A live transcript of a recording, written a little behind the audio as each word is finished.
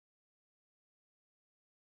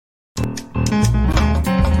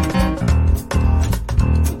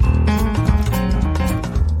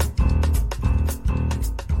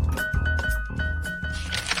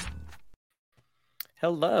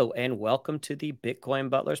Hello and welcome to the Bitcoin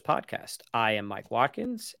Butlers podcast. I am Mike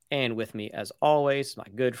Watkins, and with me, as always, my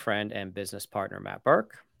good friend and business partner, Matt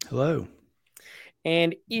Burke. Hello.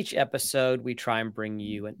 And each episode, we try and bring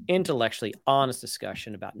you an intellectually honest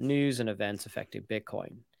discussion about news and events affecting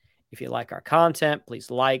Bitcoin. If you like our content, please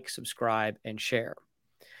like, subscribe, and share.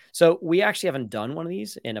 So, we actually haven't done one of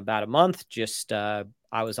these in about a month. I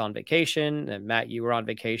was on vacation, and Matt, you were on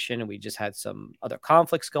vacation, and we just had some other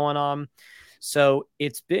conflicts going on. So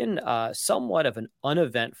it's been somewhat of an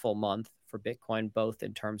uneventful month for Bitcoin, both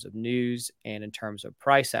in terms of news and in terms of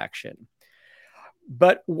price action.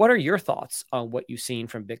 But what are your thoughts on what you've seen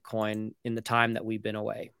from Bitcoin in the time that we've been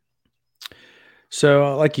away?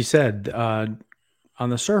 So, like you said, on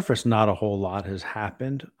the surface, not a whole lot has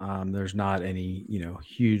happened. There's not any,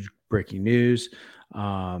 huge breaking news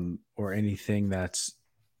or anything that's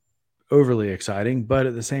overly exciting. But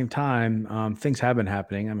at the same time, things have been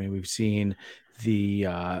happening. I mean, we've seen the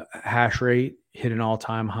hash rate hit an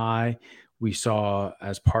all-time high. We saw,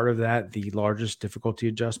 as part of that, the largest difficulty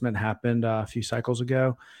adjustment happened a few cycles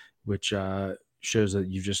ago, which shows that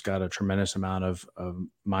you've just got a tremendous amount of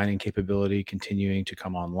mining capability continuing to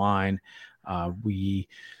come online. We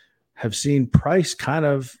have seen price kind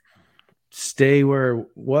of stay where it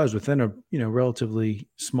was within a relatively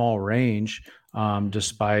small range,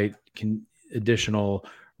 despite additional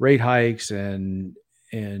rate hikes and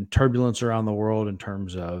turbulence around the world in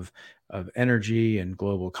terms of energy and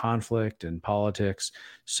global conflict and politics.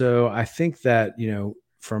 So I think that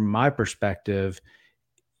from my perspective,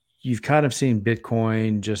 you've kind of seen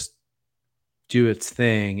Bitcoin just do its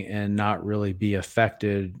thing and not really be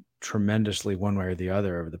affected tremendously one way or the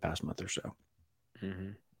other over the past month or so.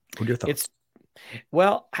 Mm-hmm. What are your thoughts?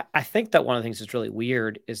 It's I think that one of the things that's really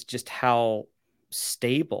weird is just how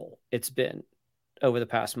stable it's been over the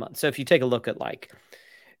past month. So if you take a look at like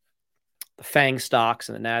the FANG stocks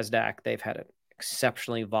and the NASDAQ, they've had an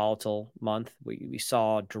exceptionally volatile month. We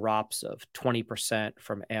saw drops of 20%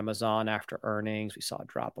 from Amazon after earnings. We saw a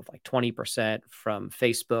drop of like 20% from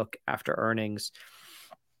Facebook after earnings.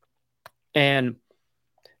 And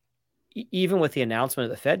even with the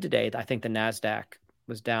announcement of the Fed today, I think the NASDAQ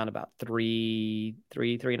was down about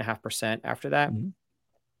 3.5% after that. Mm-hmm.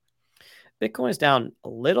 Bitcoin is down a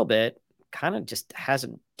little bit, kind of just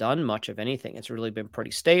hasn't done much of anything. It's really been pretty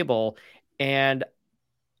stable. And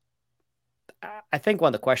I think one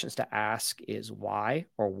of the questions to ask is why,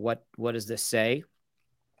 or what does this say?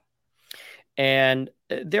 And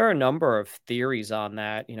there are a number of theories on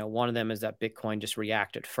that. One of them is that Bitcoin just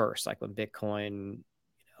reacted first, like when Bitcoin,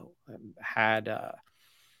 had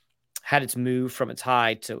its move from its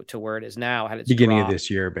high to where it is now, had its Beginning of drop. this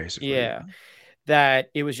year, basically. Yeah, that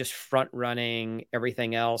it was just front running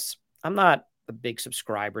everything else. I'm not a big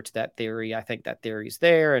subscriber to that theory. I think that theory's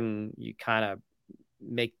there, and you kind of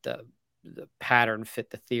make the pattern fit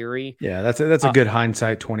the theory. Yeah, that's a good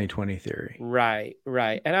hindsight 2020 theory. Right.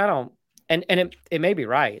 And I don't, and it may be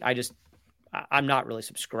right. I'm not really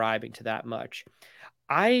subscribing to that much.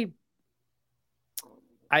 I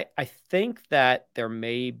think that there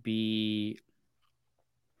may be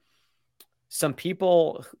some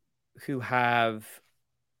people who have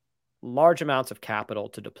large amounts of capital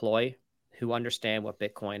to deploy, who understand what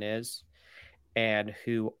Bitcoin is, and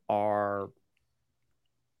who are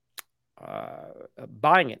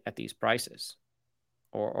buying it at these prices,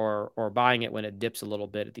 or buying it when it dips a little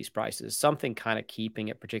bit at these prices. Something kind of keeping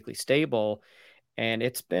it particularly stable, and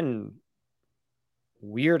it's been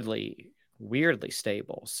weirdly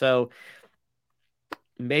stable. So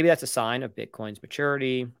maybe that's a sign of Bitcoin's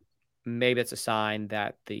maturity. Maybe it's a sign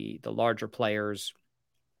that the larger players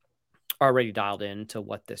are already dialed into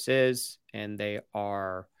what this is, and they're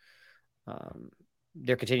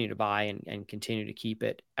continuing to buy and continue to keep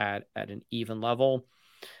it at an even level.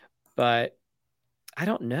 But I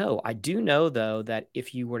don't know. I do know, though, that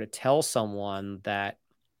if you were to tell someone that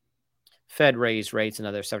Fed raised rates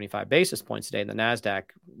another 75 basis points today and the NASDAQ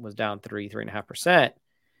was down 3.5%,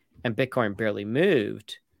 and Bitcoin barely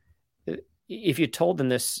moved, if you told them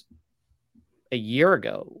this a year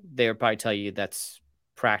ago, they would probably tell you that's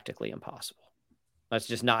practically impossible. That's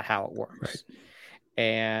just not how it works. Right.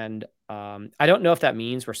 And I don't know if that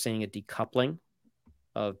means we're seeing a decoupling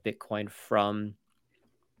of Bitcoin from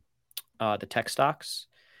the tech stocks.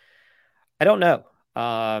 I don't know.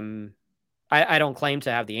 I don't claim to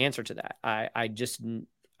have the answer to that. I'm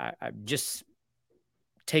just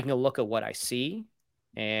taking a look at what I see,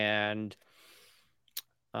 and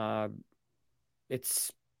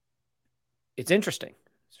it's interesting.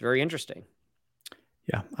 It's very interesting.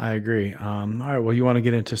 Yeah, I agree. All right. Well, you want to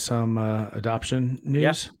get into some adoption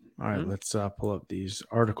news? All right, let's pull up these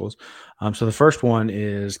articles. So the first one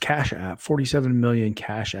is Cash App. 47 million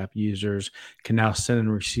Cash App users can now send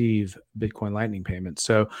and receive Bitcoin Lightning payments.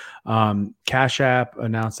 So Cash App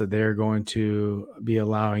announced that they're going to be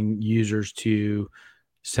allowing users to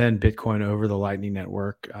send Bitcoin over the Lightning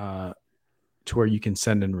Network to where you can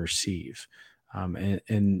send and receive.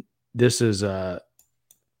 And this is it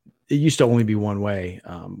used to only be one way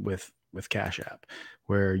with Cash App,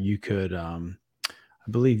 where you could I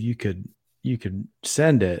believe you could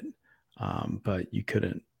send it, but you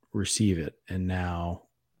couldn't receive it, and now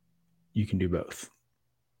you can do both.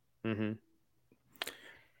 Mm-hmm.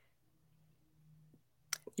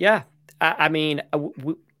 Yeah, I mean,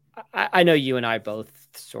 I know you and I both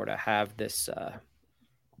sort of have this.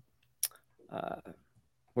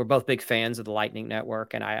 We're both big fans of the Lightning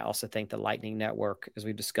Network, and I also think the Lightning Network, as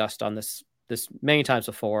we've discussed on this many times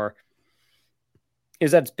before,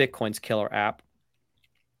 is that it's Bitcoin's killer app.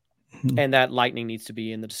 Mm-hmm. And that Lightning needs to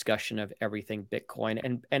be in the discussion of everything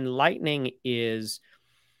Bitcoin. And Lightning is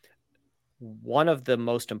one of the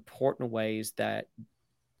most important ways that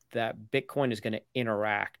Bitcoin is going to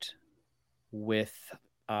interact with,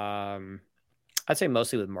 I'd say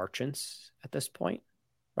mostly with merchants at this point,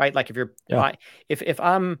 right? Like if you're, if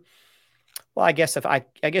I'm, well, I guess I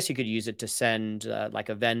guess you could use it to send like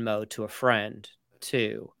a Venmo to a friend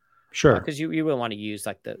too. Sure. Because you will want to use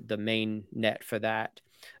like the main net for that.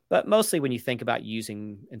 But mostly when you think about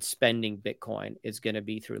using and spending Bitcoin, it's going to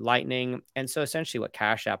be through Lightning. And so essentially what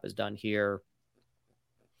Cash App has done here,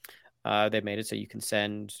 they've made it so you can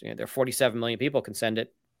send, there are 47 million people can send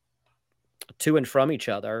it to and from each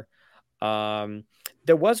other.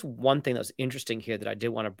 There was one thing that was interesting here that I did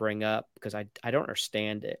want to bring up because I don't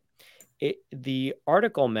understand it. The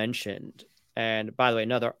article mentioned, and by the way,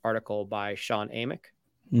 another article by Sean Amick.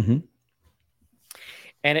 Mm-hmm.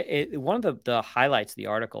 And one of the highlights of the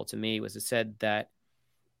article to me was it said that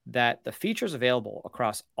the features available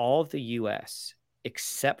across all of the U.S.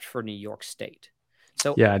 except for New York State.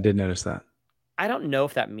 So yeah, I did notice that. I don't know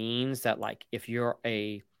if that means that like if you're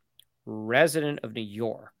a resident of New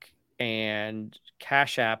York and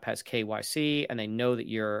Cash App has KYC and they know that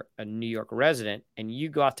you're a New York resident and you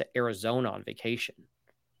go out to Arizona on vacation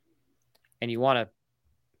and you want to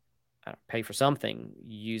pay for something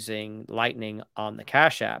using Lightning on the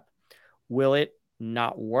Cash App, will it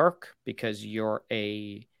not work because you're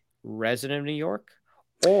a resident of New York?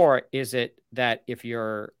 Or is it that if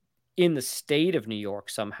you're in the state of New York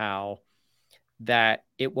somehow that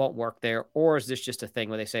it won't work there? Or is this just a thing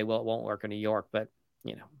where they say, well, it won't work in New York, but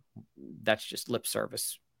that's just lip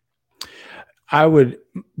service? I would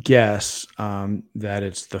guess that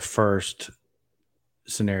it's the first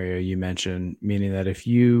scenario you mentioned, meaning that if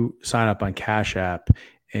you sign up on Cash App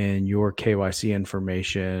and your KYC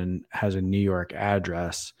information has a New York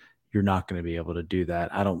address, you're not going to be able to do that.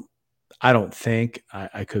 I don't think,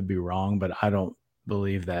 I could be wrong, but I don't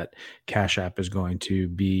believe that Cash App is going to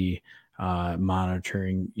be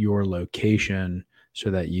monitoring your location so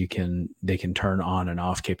that they can turn on and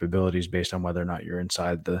off capabilities based on whether or not you're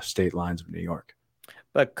inside the state lines of New York.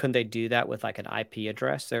 But couldn't they do that with like an IP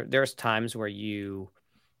address? There's times where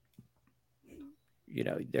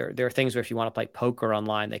there are things where if you want to play poker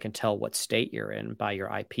online, they can tell what state you're in by your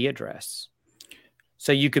IP address.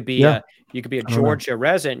 So you could be a Georgia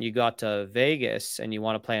resident. You got to Vegas and you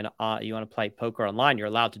want to play poker online. You're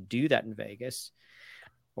allowed to do that in Vegas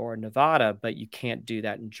or Nevada, but you can't do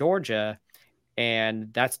that in Georgia,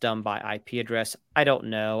 and that's done by IP address. I don't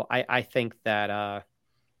know. I think that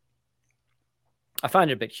I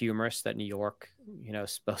find it a bit humorous that New York,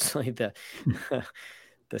 supposedly the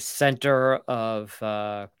the center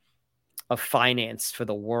of finance for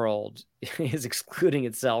the world, is excluding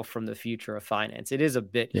itself from the future of finance. It is a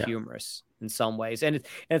bit humorous in some ways, and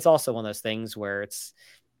it's also one of those things where it's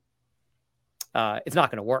not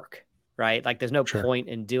going to work, right? Like there's no point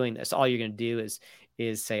in doing this. All you're going to do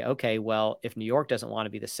is say, okay, well, if New York doesn't want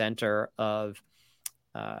to be the center of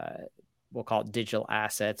we'll call it digital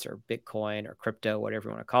assets or Bitcoin or crypto, whatever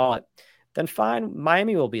you want to call it, then fine,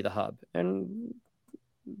 Miami will be the hub and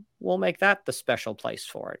we'll make that the special place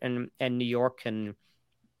for it. And New York can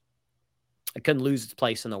lose its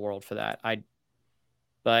place in the world for that.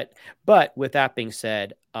 But with that being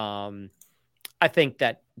said, I think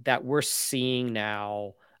that we're seeing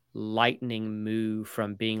now Lightning move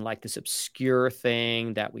from being like this obscure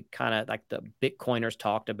thing that we kind of like the Bitcoiners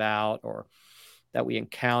talked about, or that we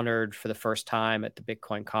encountered for the first time at the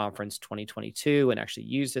Bitcoin conference 2022 and actually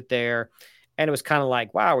used it there. And it was kind of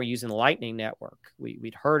like, wow, we're using the Lightning Network.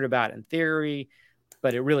 We'd heard about it in theory,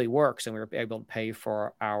 but it really works. And we were able to pay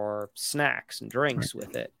for our snacks and drinks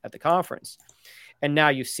with it at the conference. And now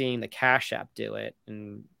you've seen the Cash App do it.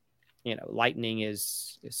 And, Lightning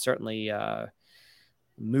is certainly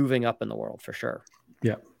moving up in the world for sure.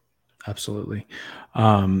 Yeah, absolutely.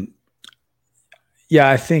 Yeah,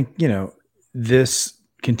 I think, this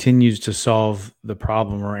continues to solve the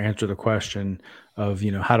problem or answer the question of,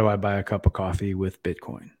 how do I buy a cup of coffee with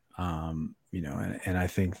Bitcoin? And I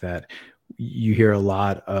think that you hear a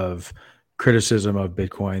lot of criticism of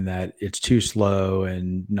Bitcoin that it's too slow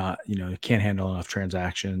and not, it can't handle enough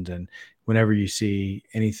transactions. And whenever you see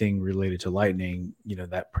anything related to Lightning,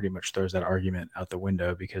 that pretty much throws that argument out the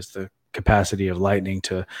window, because the capacity of Lightning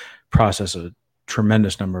to process a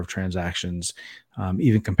tremendous number of transactions,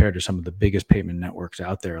 even compared to some of the biggest payment networks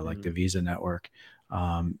out there, like the Visa network,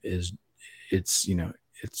 it's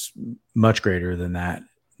much greater than that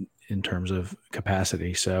in terms of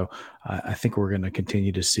capacity. So I think we're going to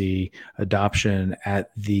continue to see adoption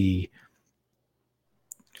at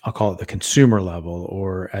I'll call it the consumer level,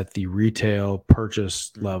 or at the retail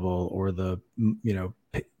purchase level, or the,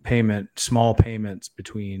 small payments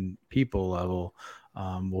between people level,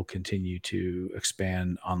 will continue to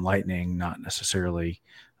expand on Lightning, not necessarily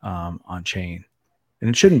on chain. And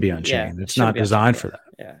it shouldn't be on chain. It's not designed for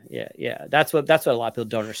that. Yeah. That's what a lot of people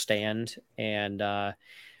don't understand. And I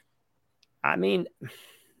mean, this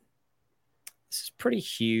is pretty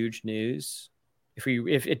huge news.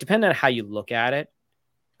 If it depends on how you look at it,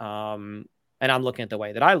 and I'm looking at the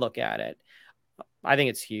way that I look at it, I think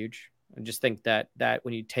it's huge. I just think that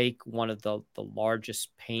when you take one of the largest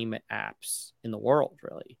payment apps in the world,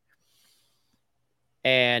 really,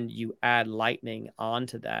 and you add Lightning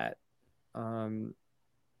onto that,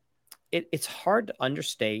 it's hard to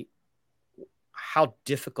understate how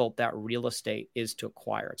difficult that real estate is to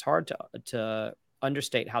acquire. It's hard to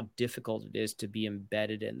understate how difficult it is to be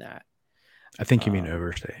embedded in that. I think you mean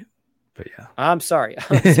overstate. But yeah, I'm sorry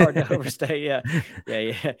to overstate. Yeah.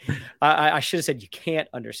 I should have said you can't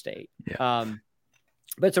understate. Yeah.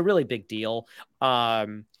 But it's a really big deal.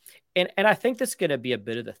 And I think that's going to be a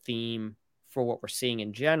bit of the theme for what we're seeing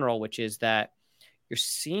in general, which is that you're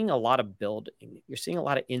seeing a lot of building. You're seeing a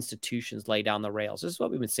lot of institutions lay down the rails. This is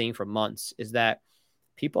what we've been seeing for months, is that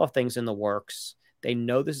people have things in the works. They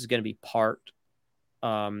know this is going to be part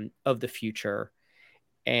of the future.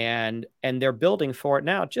 And they're building for it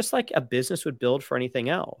now, just like a business would build for anything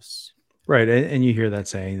else. Right. And you hear that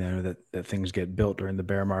saying, that things get built during the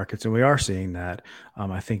bear markets. And we are seeing that.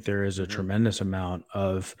 I think there is a tremendous amount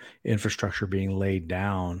of infrastructure being laid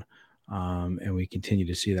down. And we continue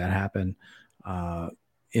to see that happen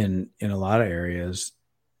in a lot of areas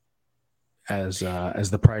as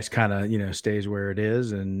the price kind of, stays where it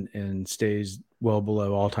is and stays well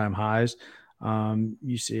below all-time highs.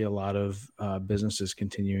 You see a lot of businesses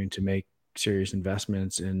continuing to make serious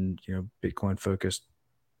investments in, Bitcoin focused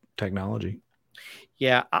technology.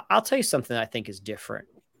 Yeah. I'll tell you something that I think is different,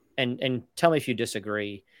 and tell me if you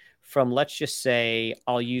disagree, from, let's just say,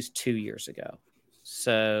 I'll use 2 years ago.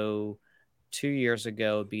 So 2 years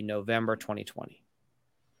ago would be November 2020.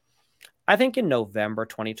 I think in November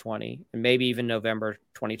 2020, and maybe even November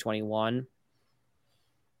 2021,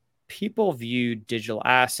 people viewed digital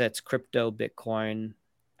assets, crypto, Bitcoin,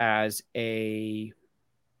 as a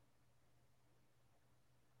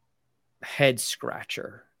head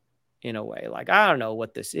scratcher in a way. Like, I don't know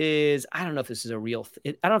what this is. I don't know if this is a real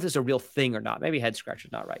I don't know if this is a real thing or not. Maybe head scratcher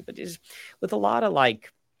is not right, but just with a lot of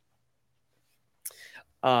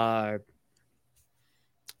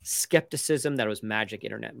skepticism that it was magic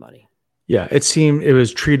internet money. Yeah, it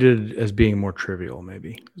was treated as being more trivial,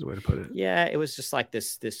 maybe is the way to put it. Yeah, it was just like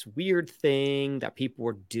this weird thing that people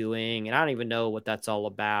were doing, and I don't even know what that's all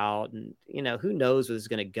about. And who knows where this is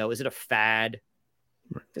going to go? Is it a fad?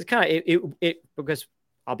 Right. It's kind of it because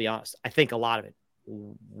I'll be honest, I think a lot of it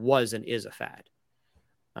was and is a fad.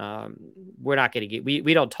 We're not going to get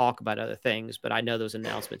we don't talk about other things, but I know there was an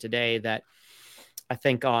announcement today that I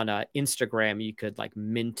think on Instagram you could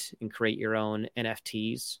mint and create your own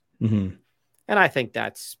NFTs. Mm-hmm. And I think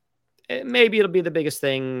maybe it'll be the biggest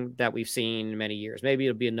thing that we've seen in many years. Maybe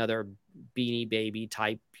it'll be another Beanie Baby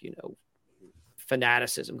type,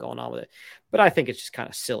 fanaticism going on with it. But I think it's just kind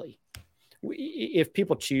of silly. If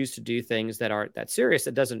people choose to do things that aren't that serious,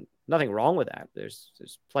 nothing wrong with that. There's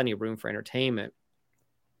plenty of room for entertainment.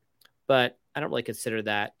 But I don't really consider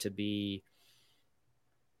that to be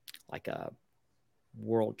like a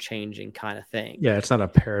world-changing kind of thing. Yeah, it's not a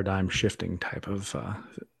paradigm shifting type of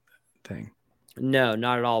thing. No,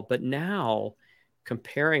 not at all. But now,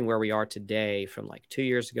 comparing where we are today from 2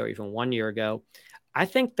 years ago, even 1 year ago, I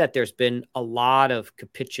think that there's been a lot of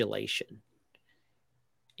capitulation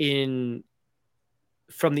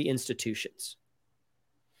from the institutions.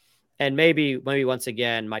 And maybe once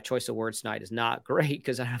again, my choice of words tonight is not great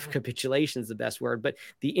because I have capitulation is the best word, but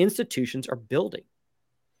the institutions are building.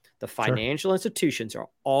 The financial institutions are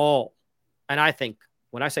all, and I think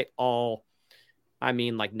when I say all, I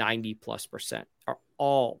mean like 90+% are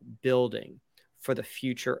all building for the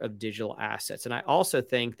future of digital assets. And I also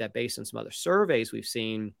think that based on some other surveys we've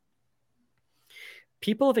seen,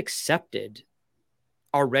 people have accepted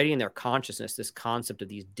already in their consciousness this concept of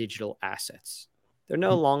these digital assets. They're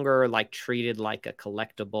no longer like treated like a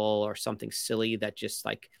collectible or something silly that just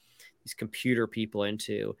like these computer people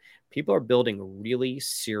into. People are building really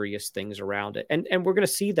serious things around it. And we're going to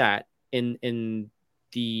see that in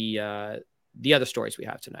the other stories we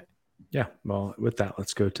have tonight. Yeah. Well, with that,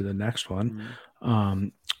 let's go to the next one,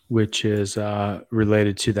 which is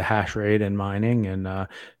related to the hash rate and mining. And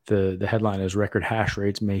the headline is record hash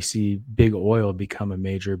rates may see big oil become a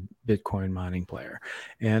major Bitcoin mining player.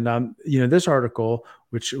 And, this article,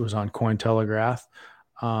 which was on Cointelegraph,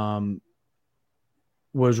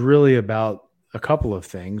 was really about a couple of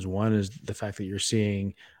things. One is the fact that you're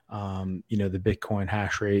seeing, the Bitcoin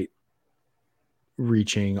hash rate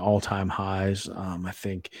reaching all-time highs. I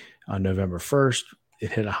think on November 1st,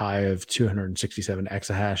 it hit a high of 267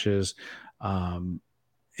 exahashes.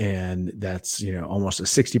 And that's, almost a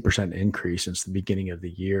 60% increase since the beginning of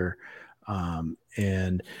the year.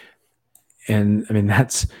 And I mean,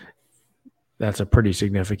 that's a pretty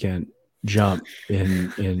significant jump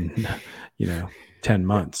in 10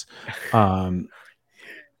 months.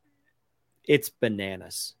 It's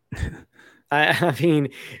bananas. I mean,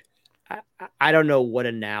 I don't know what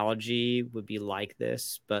analogy would be like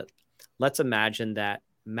this, but let's imagine that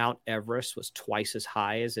Mount Everest was twice as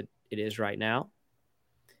high as it is right now.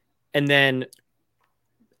 And then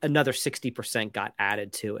another 60% got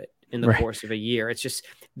added to it in the course of a year. It's just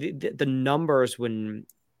the numbers when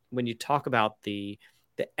you talk about the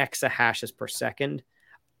exahashes per second,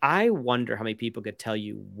 I wonder how many people could tell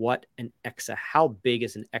you how big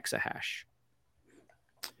is an exahash?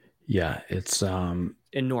 Yeah, it's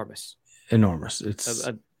enormous. It's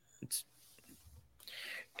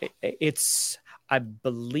I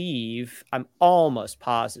believe, I'm almost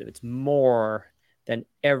positive it's more than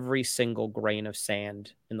every single grain of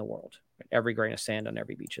sand in the world. Every grain of sand on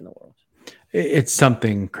every beach in the world. It's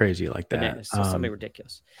something crazy like that. Bananas, something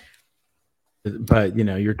ridiculous. But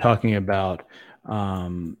you're talking about,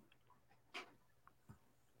 and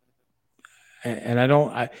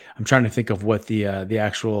I'm trying to think of what the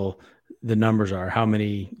numbers are. How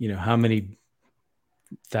many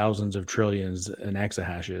thousands of trillions an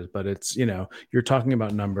exahash is? But it's you're talking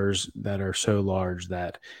about numbers that are so large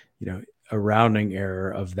that a rounding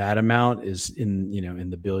error of that amount is in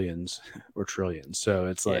the billions or trillions. So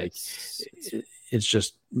it's like it's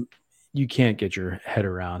just, you can't get your head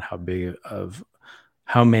around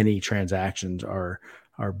how many transactions are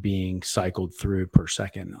being cycled through per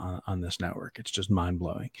second on this network. It's just mind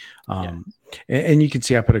blowing. And you can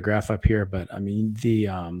see I put a graph up here, but I mean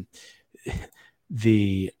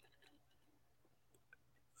the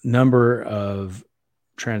number of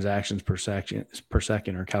transactions per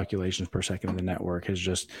second or calculations per second in the network has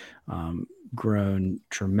just grown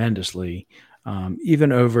tremendously.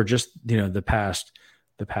 Even over just the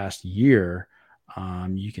past year,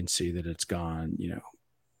 you can see that it's gone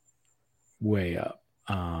way up.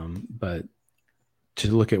 But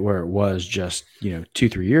to look at where it was just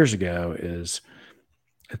 2-3 years ago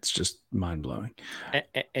it's just mind blowing.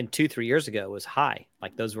 And 2-3 years ago was high.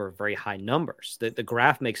 Like those were very high numbers. The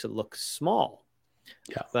graph makes it look small.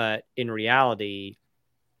 Yeah. But in reality,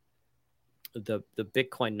 the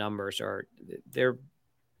Bitcoin numbers they're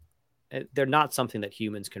not something that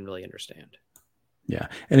humans can really understand. Yeah.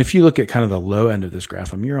 And if you look at kind of the low end of this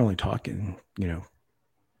graph, you're only talking,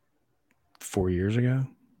 4 years ago,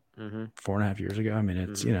 4.5 years ago. I mean,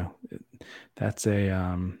 it's,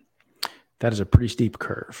 that is a pretty steep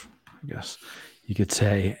curve, I guess you could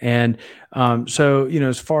say. And so,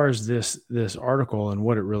 as far as this article and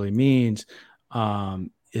what it really means,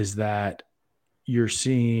 is that you're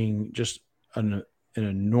seeing just an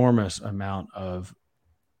enormous amount of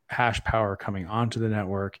hash power coming onto the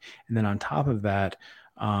network. And then on top of that,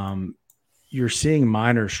 you're seeing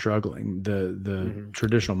miners struggling. The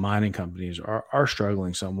traditional mining companies are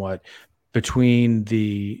struggling somewhat between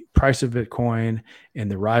the price of Bitcoin and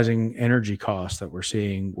the rising energy costs that we're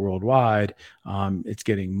seeing worldwide. It's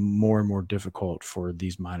getting more and more difficult for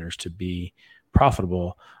these miners to be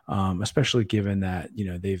profitable, especially given that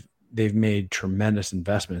they've made tremendous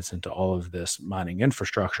investments into all of this mining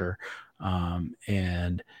infrastructure,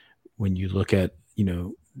 and when you look at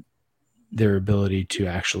their ability to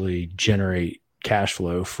actually generate cash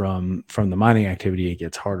flow from the mining activity. It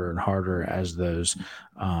gets harder and harder as those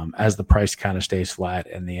as the price kind of stays flat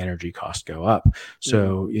and the energy costs go up.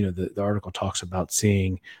 So the article talks about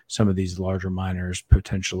seeing some of these larger miners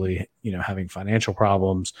potentially having financial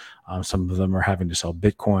problems. Some of them are having to sell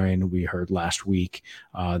Bitcoin. We heard last week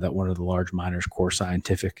that one of the large miners, Core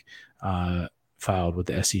Scientific, filed with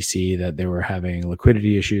the SEC that they were having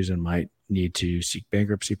liquidity issues and might need to seek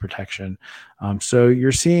bankruptcy protection. So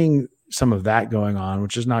you're seeing some of that going on,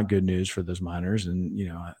 which is not good news for those miners. And,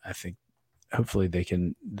 I think hopefully they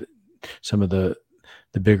can, some of the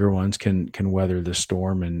bigger ones can weather the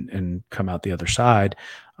storm and come out the other side.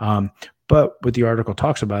 But what the article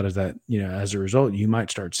talks about is that, as a result, you might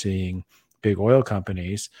start seeing big oil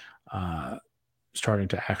companies starting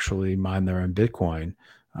to actually mine their own Bitcoin,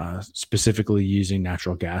 specifically using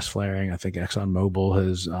natural gas flaring. I think ExxonMobil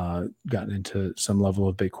has gotten into some level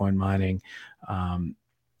of Bitcoin mining.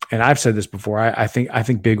 And I've said this before. I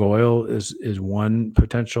think big oil is one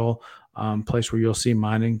potential place where you'll see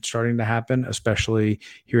mining starting to happen, especially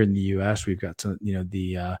here in the U.S. We've got some,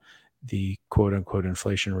 the quote unquote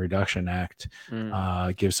Inflation Reduction Act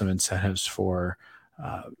gives some incentives for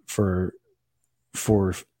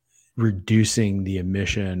reducing the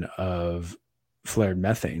emission of flared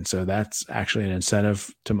methane. So that's actually an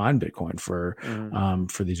incentive to mine Bitcoin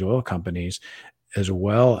for these oil companies, as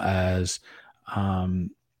well as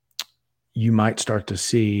you might start to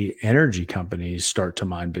see energy companies start to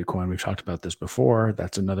mine Bitcoin. We've talked about this before.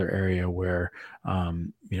 That's another area where,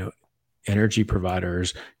 energy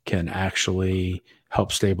providers can actually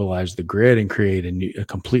help stabilize the grid and create a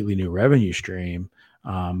completely new revenue stream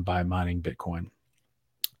by mining Bitcoin.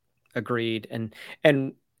 Agreed. And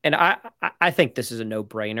I think this is a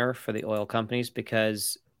no-brainer for the oil companies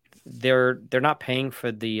because they're not paying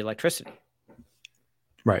for the electricity.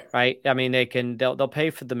 Right. I mean, they'll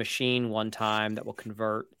pay for the machine one time that will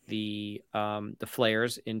convert the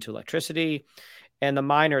flares into electricity, and the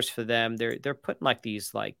miners for them they're putting like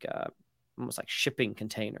these almost like shipping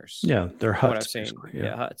containers. Yeah, they're huts. What I've seen,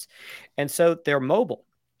 huts, and so they're mobile.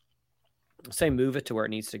 Say move it to where it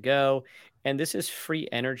needs to go, and this is free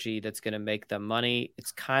energy that's going to make them money.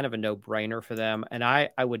 It's kind of a no-brainer for them, and I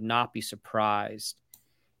would not be surprised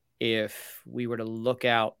if we were to look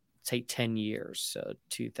out, say 10 years, so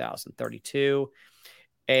 2032,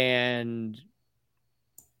 and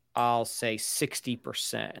I'll say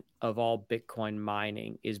 60% of all Bitcoin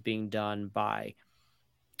mining is being done by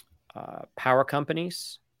power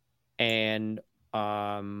companies and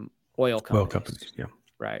oil companies. Oil companies, yeah.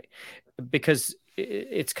 Right. Because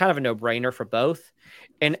it's kind of a no-brainer for both.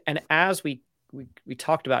 And as we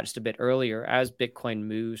talked about just a bit earlier, as Bitcoin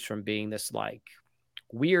moves from being this like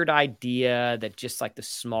weird idea that just like the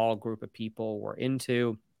small group of people were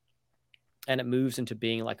into, and it moves into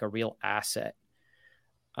being like a real asset.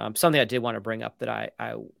 Something I did want to bring up that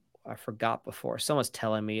I forgot before. Someone's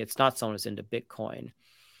telling me it's not someone who's into Bitcoin.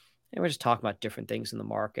 And we're just talking about different things in the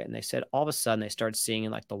market. And they said all of a sudden they started seeing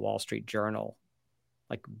in like the Wall Street Journal,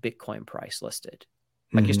 like Bitcoin price listed.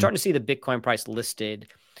 Like you're starting to see the Bitcoin price listed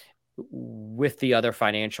with the other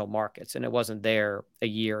financial markets, and it wasn't there a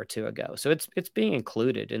year or two ago. So it's being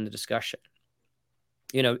included in the discussion.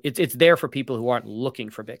 It's there for people who aren't looking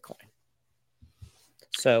for Bitcoin.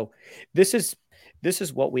 So this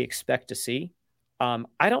is what we expect to see.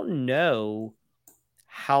 I don't know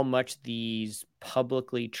how much these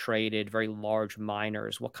publicly traded, very large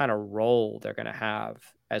miners, what kind of role they're going to have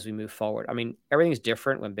as we move forward. I mean, everything's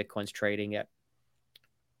different when Bitcoin's trading at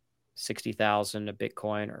 60,000 a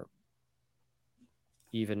Bitcoin or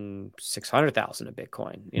even 600,000 a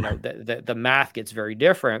Bitcoin. The math gets very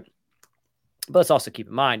different. But let's also keep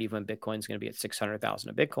in mind, even when Bitcoin's going to be at 600,000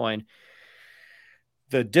 a Bitcoin,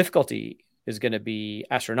 the difficulty is going to be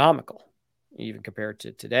astronomical, even compared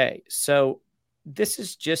to today. So this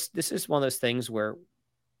is one of those things where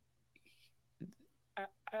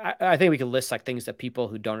I think we can list like things that people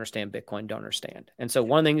who don't understand Bitcoin don't understand. And so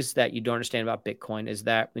one of the things that you don't understand about Bitcoin is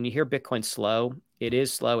that when you hear Bitcoin slow, it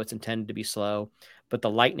is slow. It's intended to be slow, but the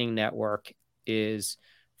Lightning Network is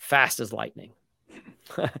fast as lightning.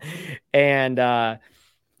 And then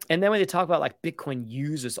when they talk about like Bitcoin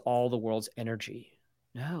uses all the world's energy,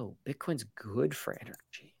 no, Bitcoin's good for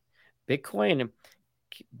energy. Bitcoin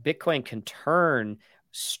can turn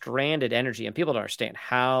stranded energy, and people don't understand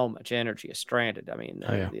how much energy is stranded. I mean,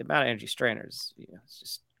 the amount of energy stranded is it's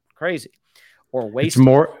just crazy. Or wasted.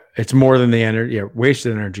 It's more than the energy. Yeah,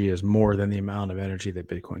 wasted energy is more than the amount of energy that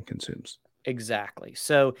Bitcoin consumes. Exactly.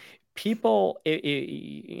 So people,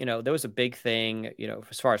 there was a big thing,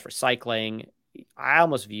 as far as recycling. I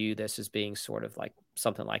almost view this as being sort of like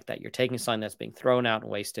something like that. You're taking something that's being thrown out and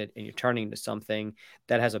wasted, and you're turning into something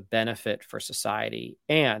that has a benefit for society,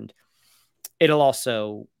 and it'll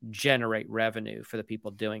also generate revenue for the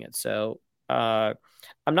people doing it. So I'm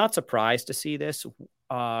not surprised to see this.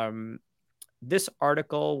 This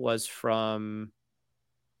article was from,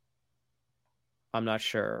 I'm not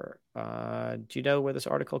sure. Do you know where this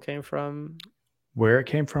article came from? Where it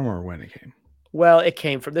came from or when it came? Well,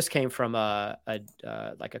 this came from like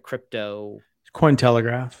a crypto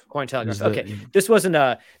Cointelegraph. Cointelegraph. Okay, this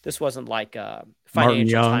wasn't like a Martin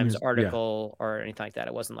Financial Young Times article or anything like that.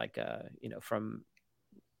 It wasn't like from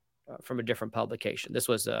a different publication. This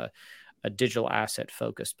was a digital asset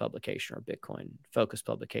focused publication or Bitcoin focused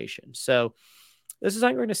publication. So this is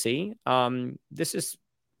something we're going to see. This is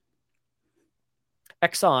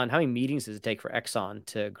Exxon. How many meetings does it take for Exxon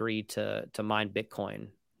to agree to mine Bitcoin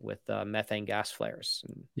with methane gas flares?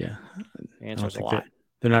 And yeah, the answer is a lot.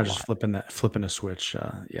 They're not just flipping a switch.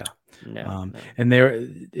 Yeah. No. And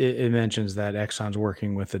it mentions that Exxon's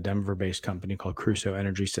working with a Denver-based company called Crusoe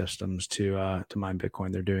Energy Systems to mine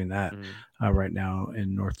Bitcoin. They're doing that right now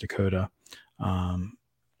in North Dakota. And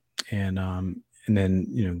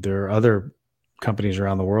then, there are other companies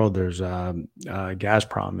around the world. There's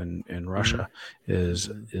Gazprom in Russia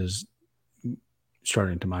is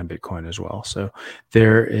starting to mine Bitcoin as well. So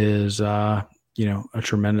there is, a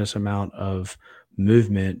tremendous amount of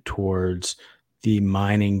movement towards the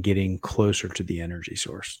mining getting closer to the energy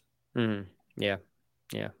source. Yeah.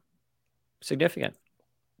 Significant.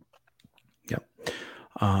 Yep.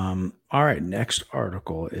 All right. Next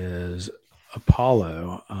article is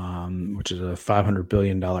Apollo, which is a $500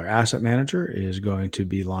 billion asset manager, is going to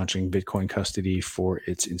be launching Bitcoin custody for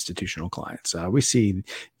its institutional clients. We see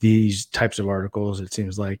these types of articles. It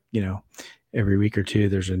seems like, every week or two,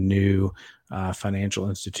 there's a new financial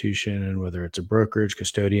institution, and whether it's a brokerage,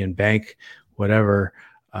 custodian, bank, whatever,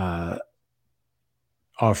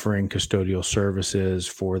 offering custodial services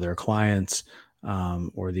for their clients,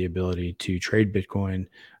 or the ability to trade Bitcoin.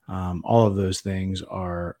 All of those things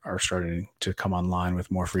are starting to come online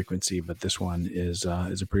with more frequency, but this one is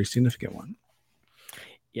a pretty significant one.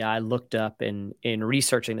 Yeah, I looked up in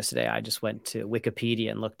researching this today. I just went to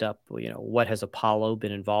Wikipedia and looked up, what has Apollo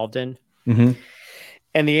been involved in? Mm-hmm.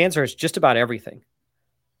 And the answer is just about everything.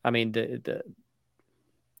 I mean, the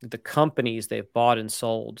companies they've bought and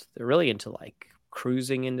sold, they're really into like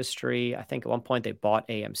cruising industry. I think at one point they bought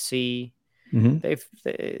AMC.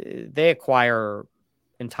 Mm-hmm. They acquire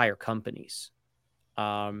entire companies.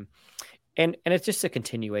 And it's just a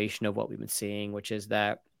continuation of what we've been seeing, which is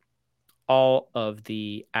that all of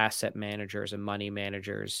the asset managers and money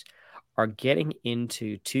managers are getting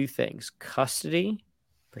into two things: custody,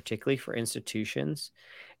 particularly for institutions,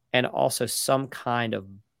 and also some kind of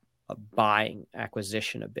buying,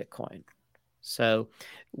 acquisition of Bitcoin. So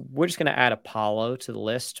we're just going to add Apollo to the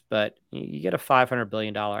list, but you get a $500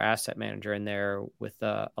 billion asset manager in there with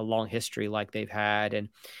a long history like they've had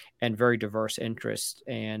and very diverse interests.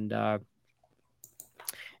 And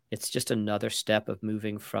it's just another step of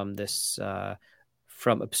moving from this,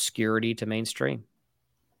 from obscurity to mainstream.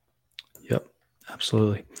 Yep,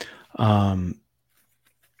 absolutely. All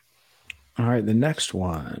right, the next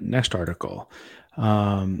article.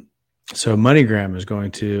 So MoneyGram is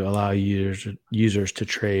going to allow users to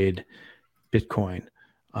trade Bitcoin.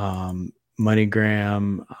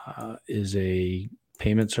 MoneyGram is a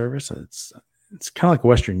payment service. It's kind of like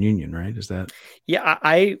Western Union, right? Is that? Yeah,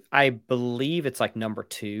 I believe it's like number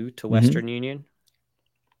 2 to Western Union.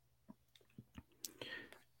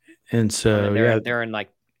 And so they're in like,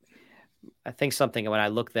 I think something, when I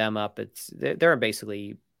look them up, they're in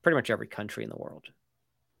basically pretty much every country in the world.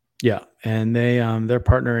 Yeah, and they're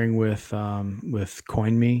partnering with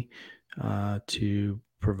CoinMe to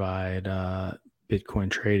provide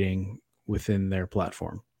Bitcoin trading within their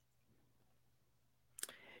platform.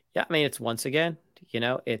 Yeah, I mean, it's once again,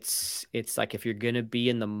 it's like if you're going to be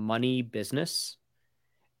in the money business,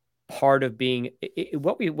 part of being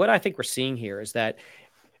what I think we're seeing here is that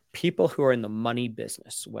people who are in the money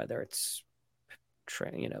business, whether it's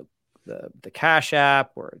the Cash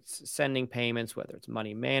App, or it's sending payments, whether it's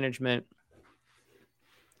money management,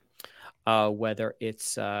 whether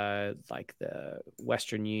it's like the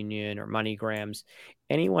Western Union or MoneyGrams,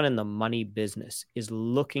 anyone in the money business is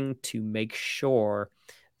looking to make sure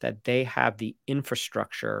that they have the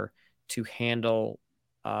infrastructure to handle,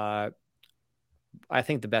 I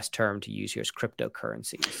think the best term to use here is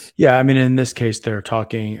cryptocurrencies. Yeah, I mean, in this case, they're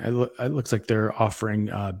talking. It looks like they're offering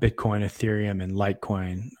Bitcoin, Ethereum, and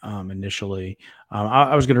Litecoin initially,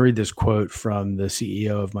 I was going to read this quote from the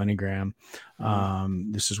CEO of MoneyGram.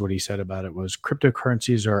 Mhm. This is what he said about it: was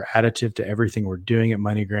cryptocurrencies are additive to everything we're doing at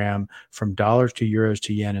MoneyGram, from dollars to euros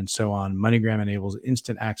to yen and so on. MoneyGram enables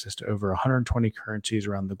instant access to over 120 currencies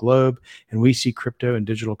around the globe, and we see crypto and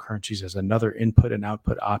digital currencies as another input and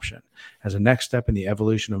output option. As a next step in the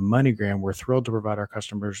evolution of MoneyGram, we're thrilled to provide our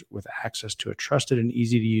customers with access to a trusted and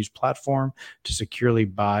easy to use platform to securely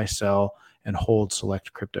buy, sell, and hold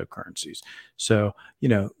select cryptocurrencies. So,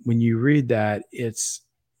 when you read that, it's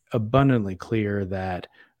abundantly clear that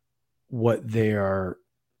what they are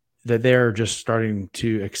that they're just starting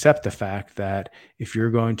to accept the fact that if you're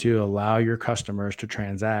going to allow your customers to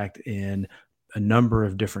transact in a number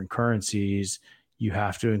of different currencies, you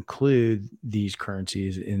have to include these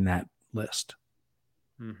currencies in that list.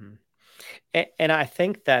 Mhm. And I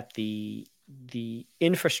think that the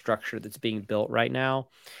infrastructure that's being built right now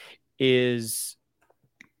is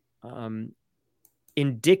um,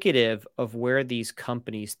 indicative of where these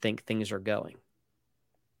companies think things are going.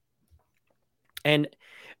 And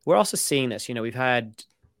we're also seeing this. We've had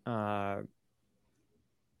we're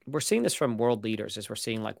seeing this from world leaders as we're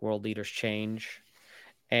seeing like world leaders change,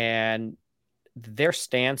 and their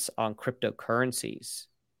stance on cryptocurrencies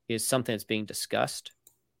is something that's being discussed,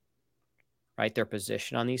 right? Their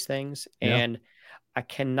position on these things. Yeah. And I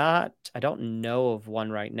don't know of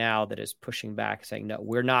one right now that is pushing back saying, no,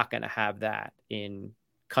 we're not going to have that in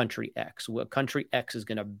country X. Well, country X is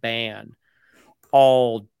going to ban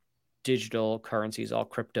all digital currencies, all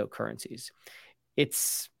cryptocurrencies.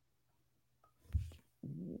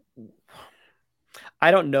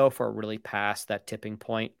 I don't know if we're really past that tipping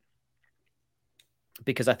point,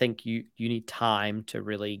 because I think you need time to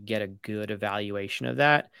really get a good evaluation of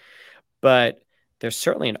that. But there's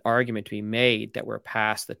certainly an argument to be made that we're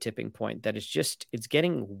past the tipping point, that it's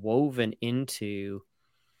getting woven into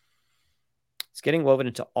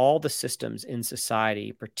all the systems in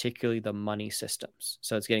society, particularly the money systems.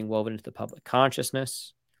 So it's getting woven into the public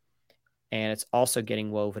consciousness, and it's also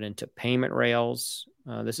getting woven into payment rails.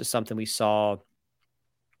 This is something we saw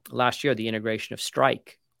last year, the integration of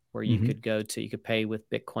Strike, where you Mm-hmm. could pay with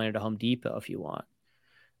Bitcoin at a Home Depot if you want.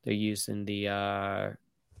 They're using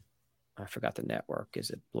I forgot the network.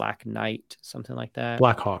 Is it Black Knight, something like that?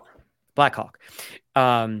 Blackhawk. Blackhawk.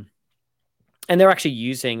 And they're actually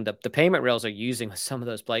using the payment rails are using some of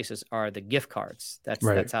those places are the gift cards.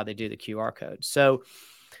 Right. That's how they do the QR code. So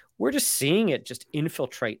we're just seeing it just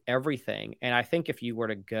infiltrate everything. And I think if you were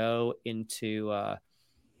to go into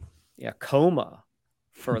coma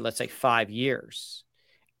for, let's say, 5 years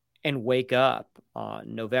and wake up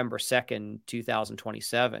on November 2nd,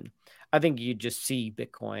 2027, I think you just see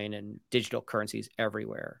Bitcoin and digital currencies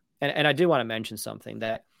everywhere. And I do want to mention something,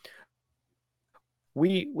 that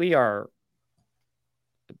we are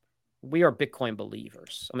Bitcoin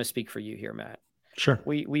believers. I'm going to speak for you here, Matt. Sure.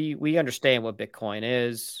 We understand what Bitcoin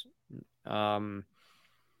is. Um,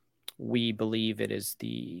 we believe it is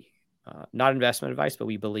not investment advice, but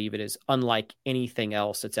we believe it is unlike anything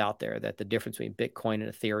else that's out there, that the difference between Bitcoin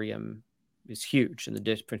and Ethereum is huge, and the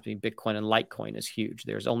difference between Bitcoin and Litecoin is huge.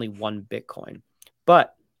 There's only one Bitcoin.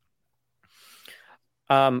 But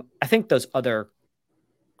I think those other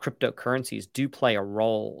cryptocurrencies do play a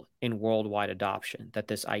role in worldwide adoption, that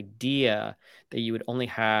this idea that you would only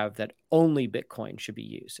have that only Bitcoin should be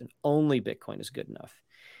used and only Bitcoin is good enough.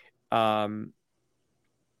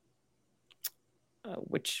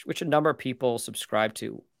 Which a number of people subscribe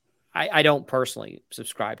to. I don't personally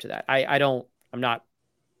subscribe to that. I don't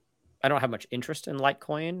have much interest in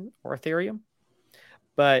Litecoin or Ethereum,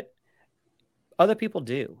 but other people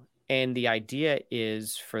do. And the idea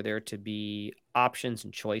is for there to be options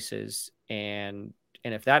and choices, and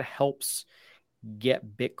if that helps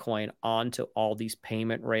get Bitcoin onto all these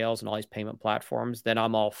payment rails and all these payment platforms, then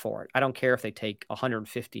I'm all for it. I don't care if they take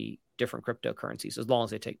 150 different cryptocurrencies, as long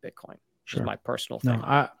as they take Bitcoin. Just Sure. my personal No, thing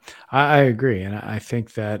on it. I agree. And I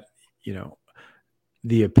think that,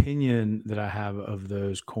 the opinion that I have of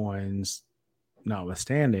those coins,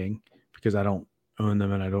 notwithstanding, because I don't own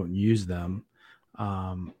them and I don't use them,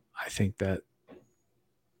 I think that,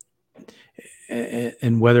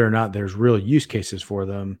 and whether or not there's real use cases for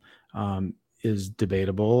them, is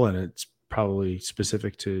debatable, and it's probably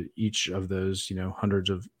specific to each of those, hundreds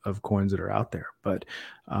of coins that are out there. But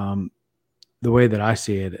the way that I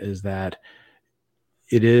see it is that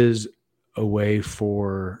it is a way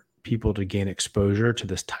for people to gain exposure to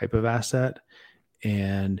this type of asset.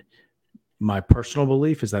 And my personal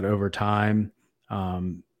belief is that over time,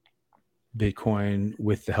 Bitcoin,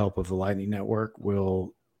 with the help of the Lightning Network,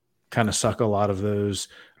 will kind of suck a lot of those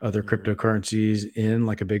other Mm-hmm. cryptocurrencies in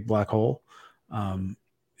like a big black hole. Mm-hmm.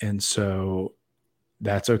 And so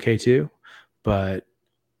that's okay too. But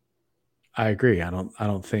I agree. I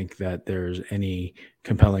don't think that there's any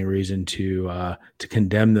compelling reason to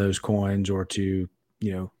condemn those coins or to,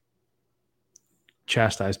 you know,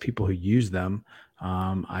 chastise people who use them.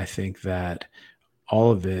 I think that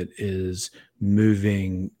all of it is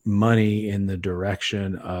moving money in the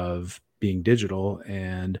direction of being digital.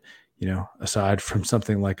 And, you know, aside from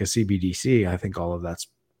something like a CBDC, I think all of that's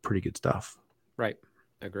pretty good stuff. Right.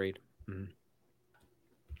 Agreed. Mm-hmm.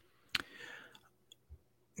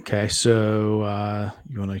 Okay. So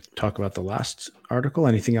you want to talk about the last article?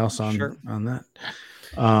 Anything else Sure. on that?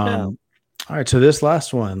 No. All right. So this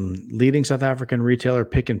last one, leading South African retailer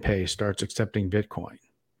Pick n Pay starts accepting Bitcoin.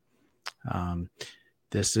 Um,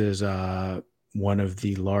 this is one of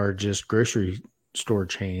the largest grocery store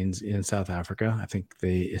chains in South Africa. I think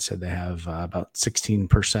it said they have about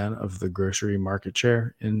 16% of the grocery market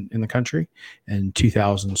share in the country and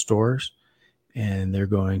 2,000 stores. And they're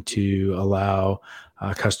going to allow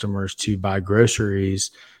customers to buy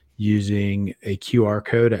groceries using a QR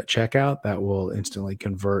code at checkout that will instantly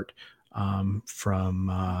convert from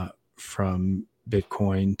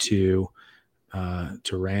Bitcoin to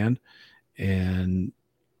Rand, and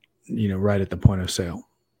you know, right at the point of sale.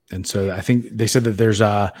 And so I think they said that there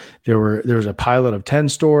was a pilot of 10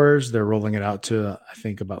 stores. They're rolling it out to, I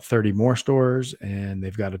think, about 30 more stores, and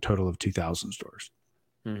they've got a total of 2,000 stores.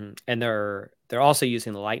 Mm-hmm. And they're also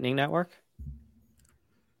using the Lightning Network.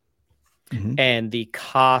 Mm-hmm. And the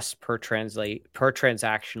cost per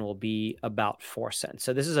transaction will be about 4 cents.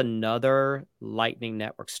 So this is another Lightning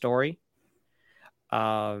Network story.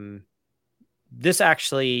 This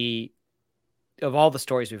actually, of all the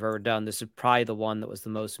stories we've ever done, this is probably the one that was the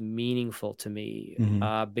most meaningful to me,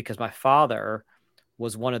 because my father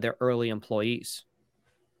was one of their early employees.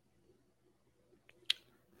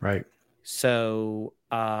 Right. So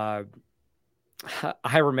I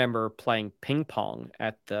remember playing ping pong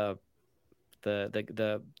at the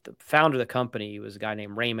founder of the company was a guy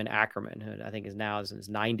named Raymond Ackerman, who I think is now in his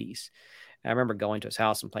 90s. And I remember going to his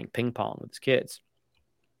house and playing ping pong with his kids.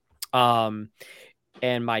 And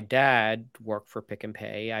my dad worked for Pick n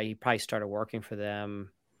Pay. He probably started working for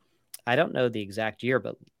them. I don't know the exact year,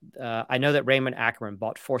 but I know that Raymond Ackerman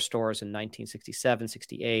bought 4 stores in 1967,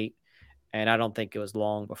 68. And I don't think it was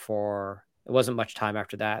long before, it wasn't much time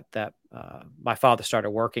after that my father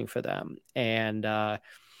started working for them. And there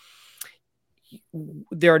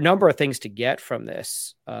are a number of things to get from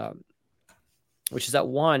this, which is that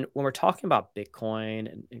one, when we're talking about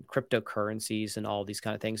Bitcoin and cryptocurrencies and all these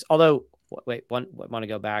kind of things, although I want to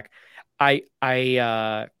go back.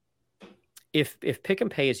 If Pick n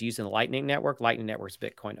Pay is using the Lightning Network is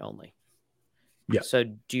Bitcoin only. Yeah. So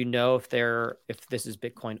do you know if this is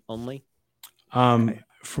Bitcoin only?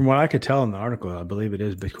 From what I could tell in the article, I believe it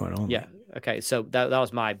is Bitcoin only. Yeah. Okay. So that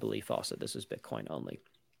was my belief also. This is Bitcoin only.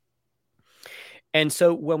 And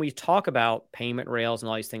so when we talk about payment rails and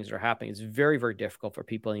all these things that are happening, it's very, very difficult for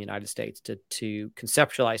people in the United States to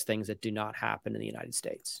conceptualize things that do not happen in the United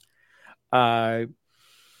States. And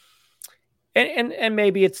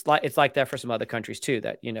maybe it's like that for some other countries too,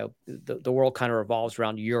 that, you know, the world kind of revolves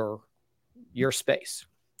around your space.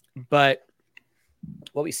 But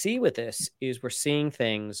what we see with this is we're seeing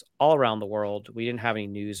things all around the world. We didn't have any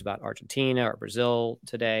news about Argentina or Brazil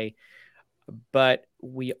today, but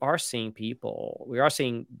we are seeing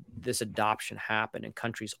this adoption happen in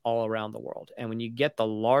countries all around the world. And when you get the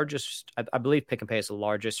largest, I believe Pick n Pay is the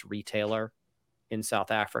largest retailer in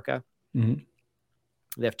South Africa. Mm-hmm.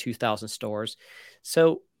 They have 2,000 stores.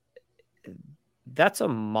 So that's a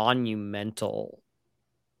monumental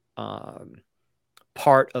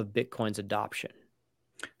part of Bitcoin's adoption.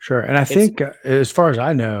 Sure. And I think as far as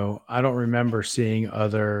I know, I don't remember seeing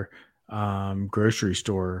other grocery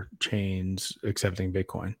store chains accepting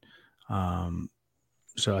Bitcoin.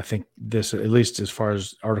 So I think this, at least as far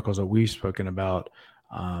as articles that we've spoken about,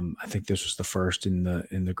 I think this was the first in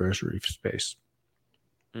the grocery space.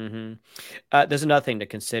 Mm-hmm. There's another thing to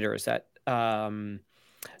consider is that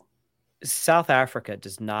South Africa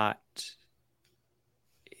does not.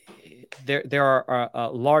 There are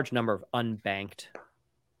a large number of unbanked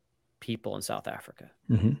people in South Africa,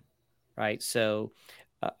 right? So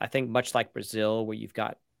I think much like Brazil, where you've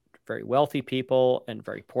got very wealthy people and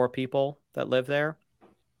very poor people that live there,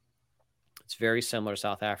 it's very similar to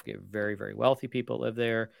South Africa. Very, very wealthy people live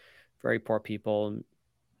there, very poor people,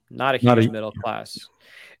 not a huge middle class,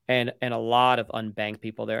 and a lot of unbanked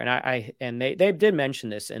people there. And they did mention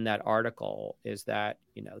this in that article, is that,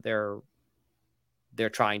 you know, they're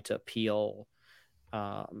trying to appeal.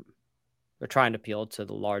 They're trying to appeal to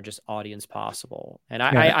the largest audience possible. And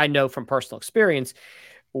I know from personal experience,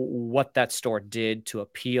 what that store did to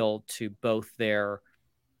appeal to both their,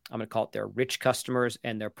 I'm going to call it their rich customers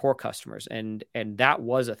and their poor customers. And that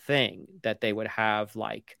was a thing that they would have,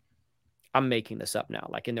 like, I'm making this up now,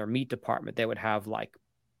 like in their meat department, they would have like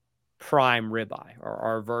prime ribeye or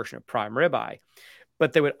our version of prime ribeye,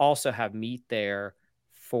 but they would also have meat there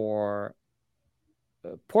for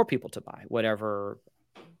poor people to buy, whatever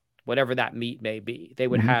that meat may be. They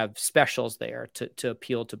would have specials there to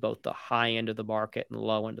appeal to both the high end of the market and the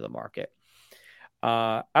low end of the market.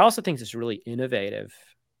 I also think it's really innovative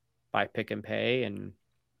by Pick and Pay, and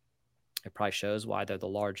it probably shows why they're the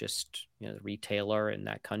largest, retailer in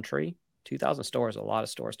that country. 2,000 stores, a lot of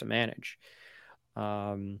stores to manage.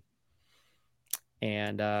 And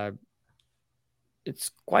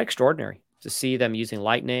it's quite extraordinary to see them using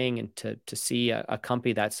Lightning, and to see a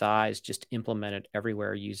company that size just implemented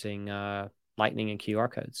everywhere using Lightning and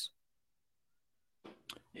QR codes.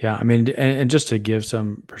 Yeah, I mean, and just to give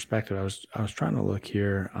some perspective, I was trying to look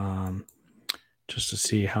here, just to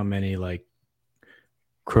see how many like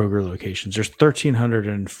Kroger locations. There's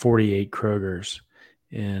 1,348 Krogers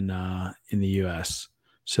in the U.S.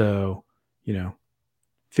 So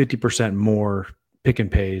 50% more Pick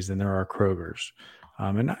and Pays than there are Krogers.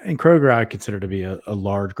 And Kroger I consider to be a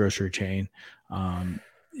large grocery chain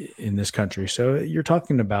in this country. So you're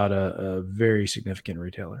talking about a very significant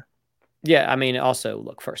retailer. Yeah, I mean, also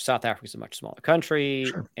look, first, South Africa is a much smaller country,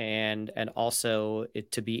 Sure. and also,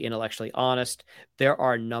 to be intellectually honest, there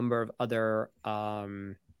are a number of other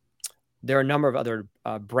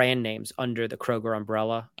brand names under the Kroger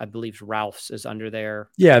umbrella. I believe Ralph's is under there.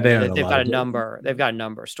 Yeah, they've got a number. They've got a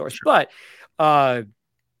number of stores, sure. But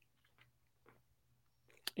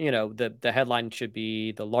the headline should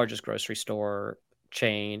be the largest grocery store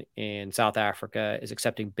chain in South Africa is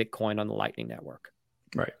accepting Bitcoin on the Lightning Network.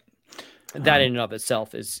 Right. That in and of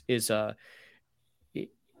itself is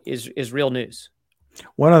real news.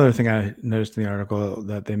 One other thing I noticed in the article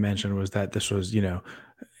that they mentioned was that this was,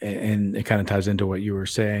 and it kind of ties into what you were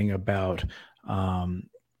saying about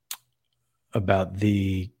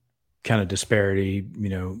the kind of disparity,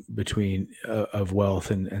 between of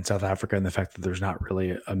wealth in South Africa, and the fact that there's not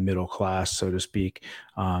really a middle class, so to speak,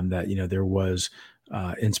 that, there was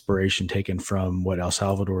inspiration taken from what El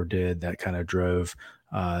Salvador did that kind of drove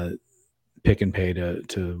Pick and Pay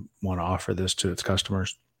to want to offer this to its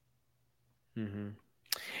customers. Mm-hmm.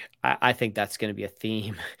 I think that's going to be a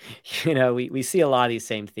theme. We see a lot of these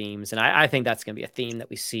same themes, and I think that's going to be a theme that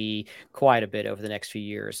we see quite a bit over the next few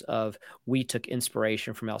years of, we took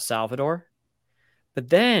inspiration from El Salvador, but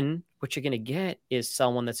then what you're going to get is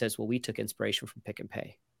someone that says, well, we took inspiration from Pick and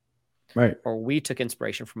Pay. Right. Or we took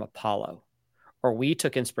inspiration from Apollo, or we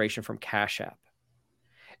took inspiration from Cash App.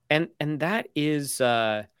 And that is,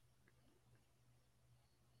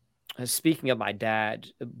 speaking of my dad,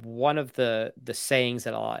 one of the sayings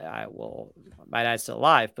that my dad's still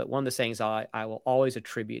alive, but one of the sayings I will always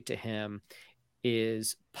attribute to him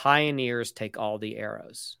is, pioneers take all the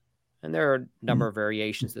arrows. And there are a number of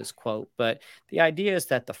variations of this quote, but the idea is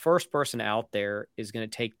that the first person out there is going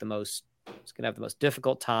to have the most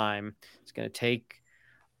difficult time. It's going to take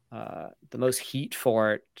the most heat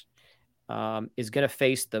for it. Is going to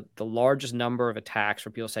face the largest number of attacks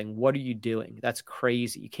from people saying, what are you doing? That's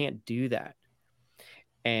crazy. You can't do that.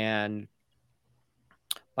 And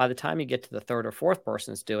by the time you get to the third or fourth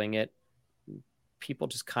person that's doing it, people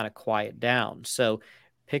just kind of quiet down. So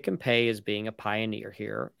Pick and Pay is being a pioneer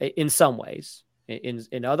here in some ways.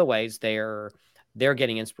 In other ways, they're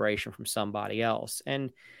getting inspiration from somebody else.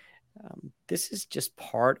 And this is just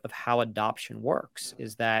part of how adoption works,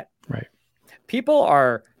 is that right.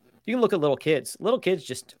 You can look at little kids. Little kids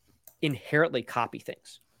just inherently copy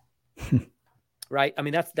things, right? I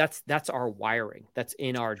mean, that's our wiring. That's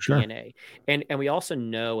in our DNA. And we also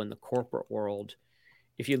know in the corporate world,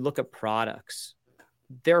 if you look at products,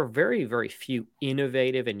 there are very, very few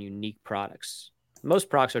innovative and unique products. Most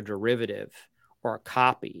products are derivative or a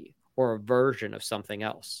copy or a version of something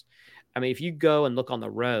else. I mean, if you go and look on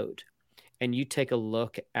the road and you take a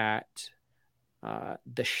look at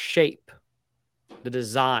the shape, the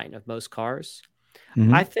design of most cars,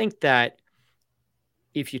 I think that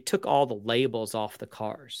if you took all the labels off the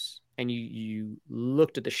cars and you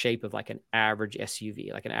looked at the shape of like an average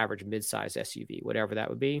SUV, like an average mid-size SUV, whatever that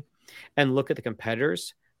would be, and look at the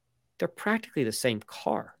competitors, they're practically the same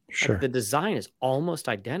car. Sure. Like, the design is almost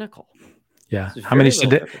identical. Yeah. How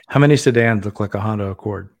many sedans look like a Honda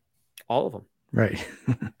Accord? All of them. Right.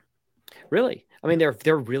 Really. I mean,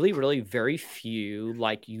 they're really, really very few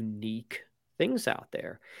like unique things out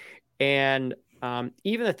there. And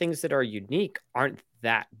even the things that are unique aren't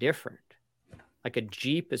that different. Like a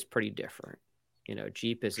Jeep is pretty different.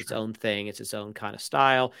 Jeep is its own thing. It's its own kind of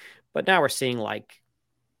style. But now we're seeing like,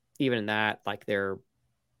 even in that, like there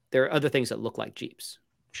are other things that look like Jeeps.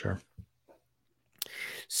 Sure.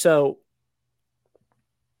 So,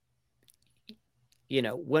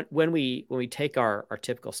 when we take our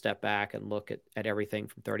typical step back and look at everything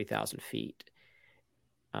from 30,000 feet,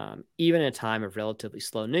 even in a time of relatively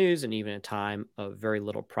slow news and even in a time of very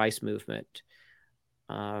little price movement,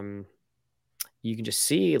 you can just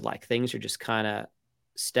see like things are just kind of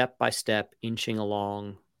step by step inching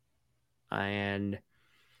along, and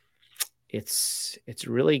it's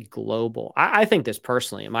really global. I think there's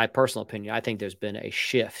personally, in my personal opinion, I think there's been a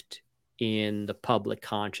shift in the public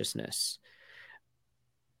consciousness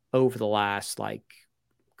over the last like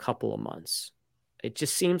couple of months. It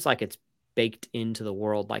just seems like it's baked into the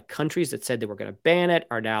world. Like countries that said they were going to ban it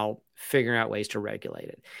are now figuring out ways to regulate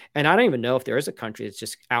it. And I don't even know if there is a country that's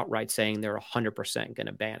just outright saying they're 100% going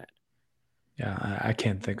to ban it. Yeah, I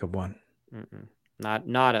can't think of one. Mm-mm.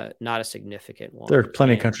 Not a significant one. There are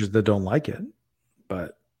plenty of countries that don't like it,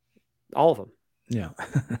 but all of them. Yeah.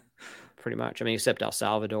 Pretty much. I mean, except El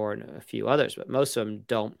Salvador and a few others, but most of them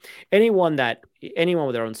don't. Anyone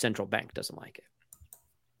with their own central bank doesn't like it.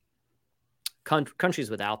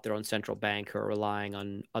 Countries without their own central bank who are relying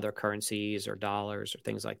on other currencies or dollars or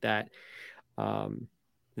things like that,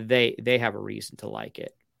 they have a reason to like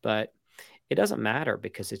it. But it doesn't matter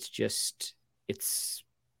because it's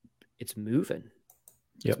moving.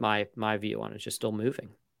 Yep. It's my view on it. It's just still moving.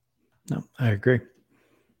 No, I agree.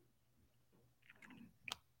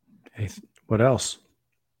 Hey, what else?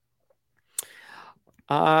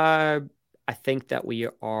 I think that we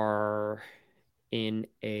are in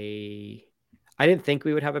a. I didn't think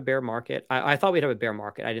we would have a bear market. I thought we'd have a bear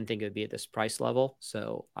market. I didn't think it would be at this price level.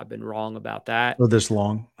 So I've been wrong about that. Oh, this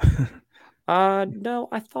long? No,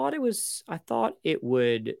 I thought it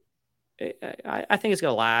would. I think it's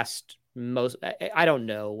going to last most. I don't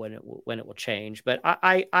know when it will change, but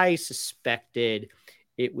I suspected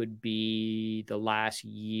it would be the last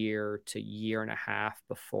year to year and a half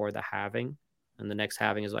before the halving. And the next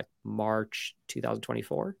halving is like March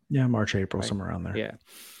 2024. Yeah, March, April, right? Somewhere around there. Yeah.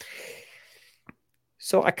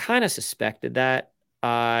 So I kind of suspected that.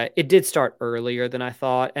 It did start earlier than I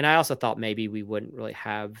thought. And I also thought maybe we wouldn't really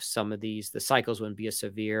have some of the cycles wouldn't be as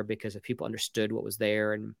severe because if people understood what was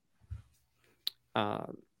there and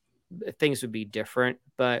things would be different.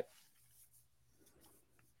 But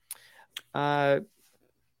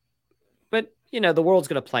the world's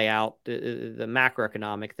going to play out. The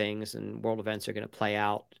macroeconomic things and world events are going to play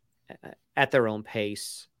out at their own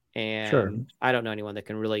pace. And sure. I don't know anyone that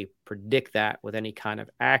can really predict that with any kind of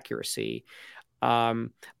accuracy. But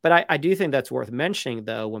I do think that's worth mentioning,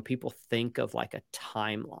 though, when people think of like a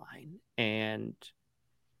timeline and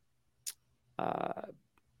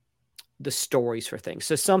the stories for things.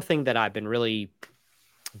 So something that I've been really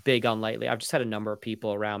big on lately, I've just had a number of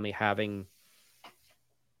people around me having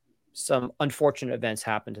some unfortunate events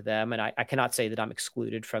happen to them. And I cannot say that I'm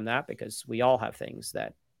excluded from that because we all have things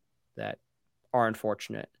that are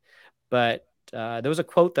unfortunate. But there was a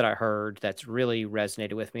quote that I heard that's really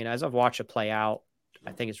resonated with me. And as I've watched it play out,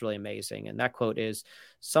 I think it's really amazing. And that quote is,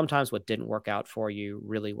 sometimes what didn't work out for you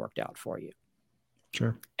really worked out for you.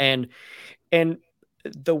 Sure. And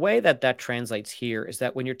the way that translates here is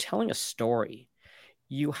that when you're telling a story,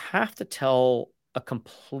 you have to tell a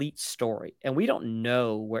complete story. And we don't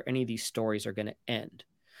know where any of these stories are going to end.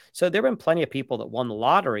 So there have been plenty of people that won the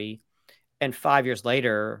lottery and 5 years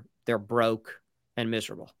later, they're broke and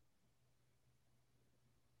miserable,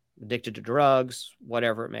 addicted to drugs,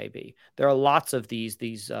 whatever it may be. There are lots of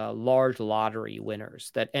these large lottery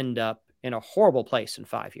winners that end up in a horrible place in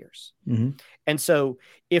 5 years. Mm-hmm. And so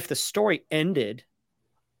if the story ended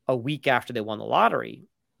a week after they won the lottery,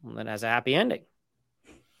 well, then it has a happy ending.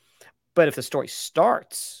 But if the story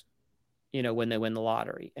starts, when they win the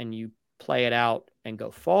lottery and you play it out and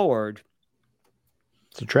go forward,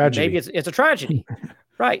 it's a tragedy. Maybe it's a tragedy.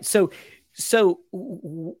 Right. So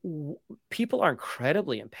people are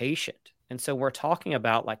incredibly impatient. And so we're talking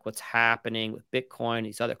about like what's happening with Bitcoin,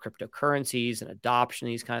 these other cryptocurrencies and adoption,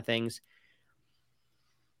 these kind of things.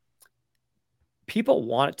 People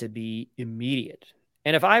want it to be immediate.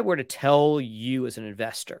 And if I were to tell you as an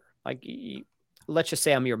investor, like let's just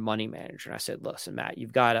say I'm your money manager and I said, listen, Matt,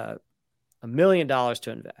 you've got $1 million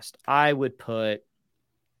to invest. I'd buy,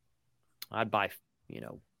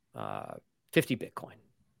 50 Bitcoin,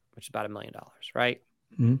 which is about $1 million, right?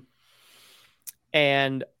 Mm-hmm.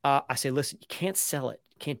 And I say, listen, you can't sell it.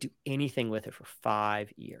 You can't do anything with it for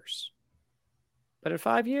 5 years. But in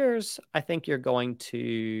 5 years, I think you're going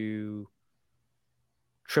to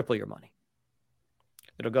triple your money.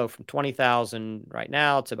 It'll go from 20,000 right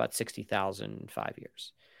now to about 60,000 in 5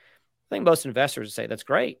 years. I think most investors say that's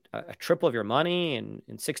great. A triple of your money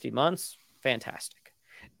in 60 months, fantastic.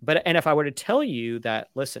 And if I were to tell you that,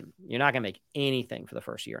 listen, you're not going to make anything for the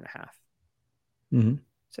first year and a half,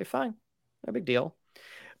 say, fine, no big deal.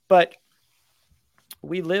 But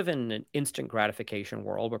we live in an instant gratification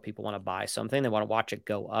world where people want to buy something. They want to watch it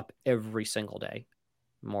go up every single day,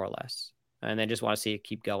 more or less. And they just want to see it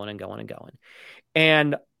keep going and going and going.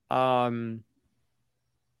 And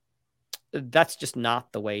that's just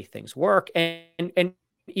not the way things work. And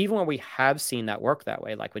even when we have seen that work that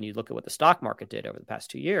way, like when you look at what the stock market did over the past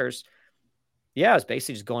 2 years, yeah, it's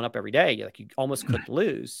basically just going up every day. Like you almost couldn't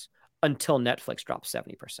lose until Netflix dropped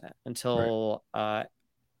 70%, until I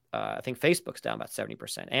think Facebook's down about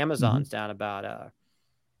 70%. Amazon's down about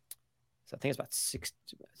so I think it's about 60,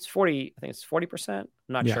 it's 40. I think it's 40%. I'm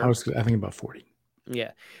not sure. I think about 40.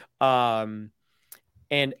 Yeah. And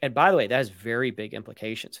by the way, that has very big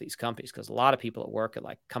implications for these companies, because a lot of people that work at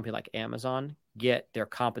like a company like Amazon get their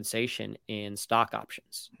compensation in stock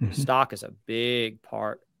options. Stock is a big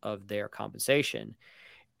part of their compensation.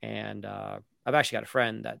 And I've actually got a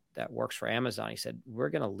friend that works for Amazon. He said, we're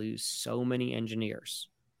going to lose so many engineers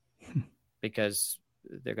because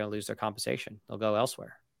they're going to lose their compensation. They'll go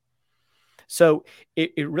elsewhere. So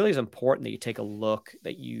it really is important that you take a look,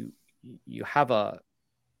 that you have a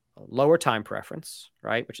lower time preference,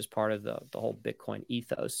 right? Which is part of the whole Bitcoin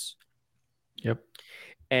ethos. Yep.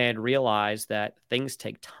 And realize that things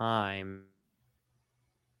take time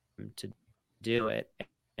to do it.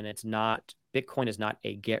 And Bitcoin is not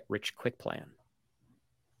a get rich quick plan.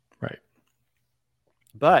 Right.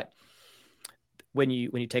 But when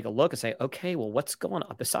you take a look and say, okay, well, what's going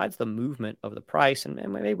on besides the movement of the price? And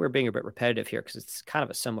maybe we're being a bit repetitive here because it's kind of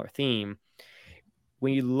a similar theme.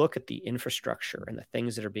 When you look at the infrastructure and the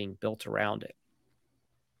things that are being built around it,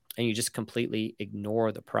 and you just completely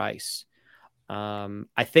ignore the price,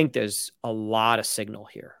 I think there's a lot of signal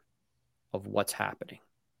here of what's happening.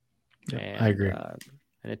 Yeah, I agree.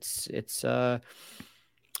 And it's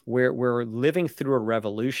we're living through a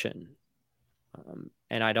revolution,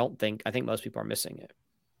 and I think most people are missing it.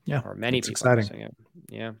 Yeah, or many people exciting. are missing it.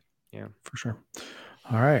 Yeah, for sure.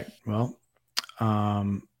 All right. Well,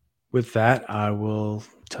 with that, I will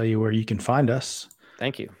tell you where you can find us.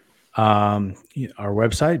 Thank you. Our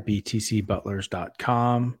website,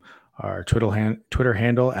 btcbutlers.com, our Twitter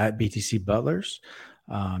handle at btcbutlers.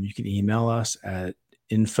 You can email us at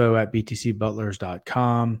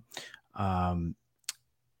info@btcbutlers.com.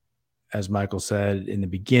 As Michael said in the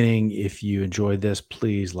beginning, if you enjoyed this,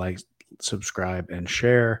 please like, subscribe, and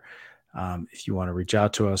share. If you want to reach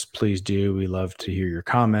out to us, please do. We love to hear your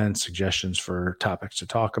comments, suggestions for topics to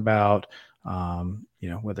talk about.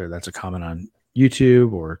 Whether that's a comment on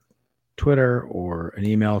YouTube or Twitter or an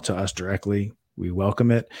email to us directly, we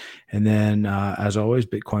welcome it. And then, as always,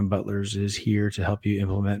 Bitcoin Butlers is here to help you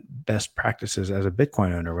implement best practices as a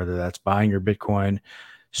Bitcoin owner, whether that's buying your Bitcoin,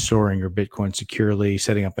 storing your Bitcoin securely,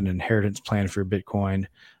 setting up an inheritance plan for your Bitcoin,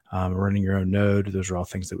 running your own node. Those are all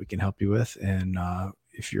things that we can help you with. And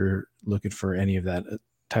if you're looking for any of that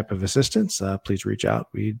type of assistance, please reach out.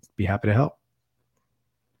 We'd be happy to help.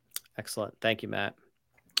 Excellent. Thank you, Matt.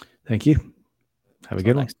 Thank you. Have a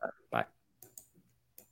good one. Next time.